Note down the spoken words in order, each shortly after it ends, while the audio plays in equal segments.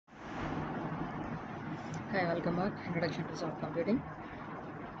Hi, welcome back. Introduction to soft computing.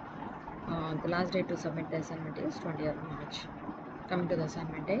 The last day to submit the assignment is 20th March. Coming to the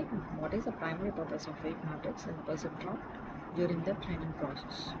assignment day, what is the primary purpose of weight matrix in the perceptron during the training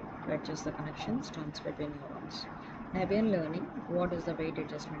process? To adjust the connections terms between neurons. Nebbian learning, what is the weight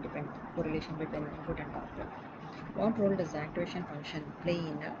adjustment correlation between input and output? What role does the activation function play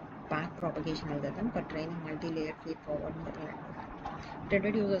in a back propagation algorithm for training multi-layered feed-forward neural network? It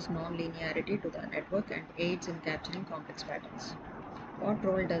introduces non-linearity to the network and aids in capturing complex patterns. What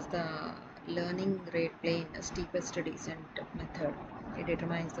role does the learning rate play in a steepest descent method? It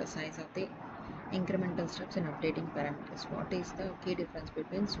determines the size of the incremental steps in updating parameters. What is the key difference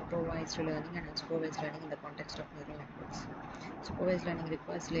between supervised learning and unsupervised learning in the context of neural networks? Supervised learning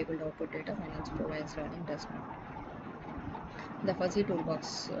requires labeled output data while unsupervised learning does not. The fuzzy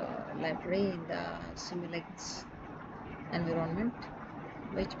toolbox library in the Simulix environment.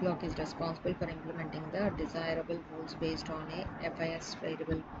 Which block is responsible for implementing the desirable rules based on a FIS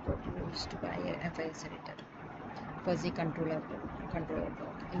variable produced by a FIS editor? Fuzzy controller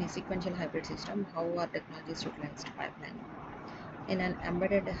block. In a sequential hybrid system, how are technologies utilized? Pipeline. In an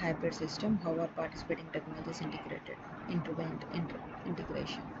embedded hybrid system, how are participating technologies integrated into the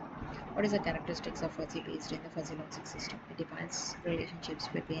integration? What is the characteristics of fuzzy based in the fuzzy logic system? It defines relationships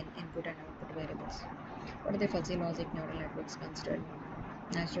between input and output variables. What are the fuzzy logic neural networks considered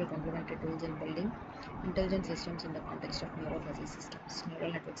natural complementary tools in building intelligent systems in the context of neuro-fuzzy systems?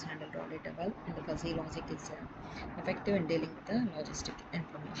 Neural networks handle raw data well, and the fuzzy logic is effective in dealing with the logistic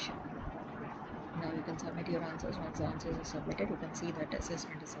information. Now you can submit your answers. Once the answers are submitted, you can see that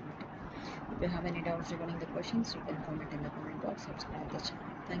assessment is submitted. If you have any doubts regarding the questions, you can comment in the comment box. Subscribe the channel.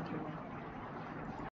 Thank you.